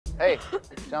Hey,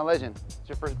 John Legend, it's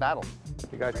your first battle.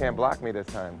 You guys can't block me this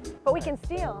time. But we can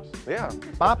steal. Yeah.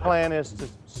 My plan is to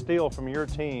steal from your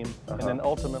team and then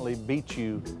ultimately beat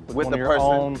you with With one the of your person?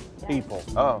 own people.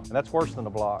 Oh. And that's worse than a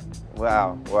block.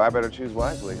 Wow. Well, I better choose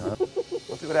wisely, huh? We'll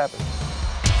see what happens.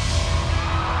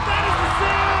 That is the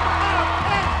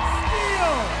sound of steal.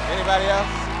 Anybody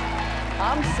else?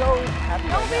 I'm so happy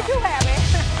Don't right be now. too happy.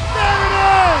 There it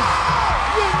is.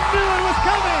 You knew it was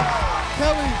coming.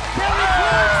 Kelly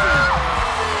Clarkson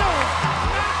steals.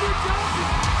 Matthew Johnson.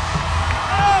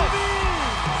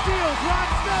 Steals Rod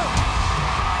Stokes.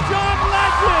 John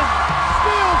Legend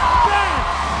steals back.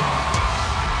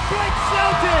 Blake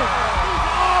Shelton is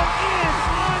all in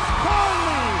on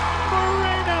Carly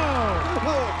Moreno.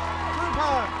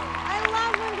 I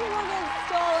love when people get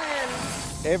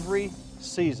stolen. Every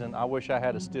season, I wish I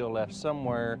had a steal left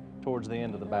somewhere towards the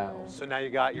end of the battle. So now you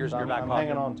got yours in your back I'm pocket.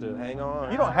 hanging on to it. Hang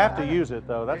on. You don't have to use it,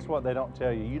 though. That's what they don't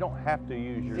tell you. You don't have to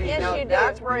use yours. Yes, Now, you do.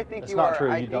 that's where I think That's you not are. true,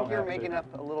 I you think don't you're have to. making up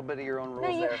a little bit of your own rules No,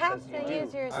 you there. have 'cause to you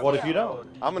use do. your What if you steal. don't?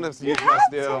 I'm gonna use my have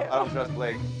steal. to. I don't trust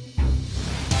Blake.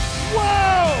 Whoa!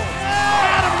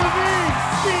 Adam Levine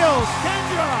steals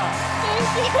Kendra. Thank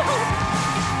you.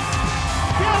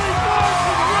 Kelly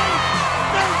Clarkson wins.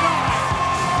 Third time.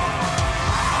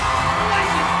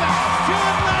 Lightning fast.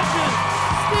 John Legend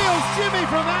steals Jimmy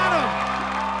from Adam.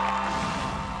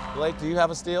 Blake, do you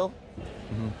have a steal?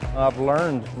 I've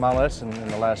learned my lesson in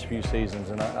the last few seasons,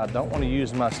 and I don't want to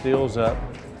use my steals up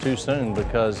too soon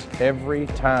because every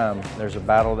time there's a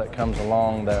battle that comes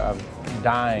along that I'm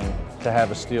dying to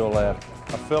have a steal left.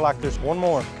 I feel like there's one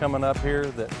more coming up here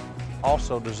that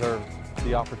also deserves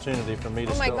the opportunity for me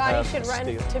to Oh my still God, you have should a run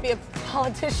steal. to be a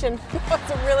politician.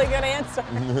 That's a really good answer.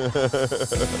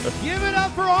 Give it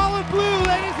up for Olive Blue,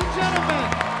 ladies and gentlemen.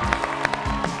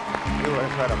 You were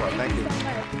incredible. Thank you.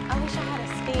 I wish I had a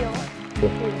steal.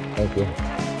 Thank you.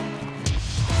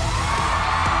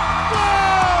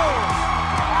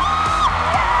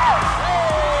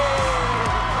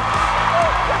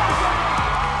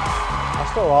 I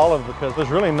stole Olive because there's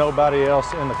really nobody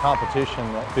else in the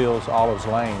competition that fills Olive's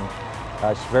lane.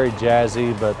 It's very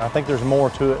jazzy, but I think there's more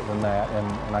to it than that,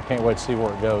 and I can't wait to see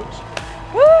where it goes.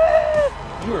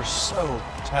 You are so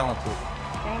talented.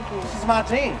 Thank you. This is my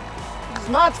team. It's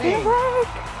my team. Break.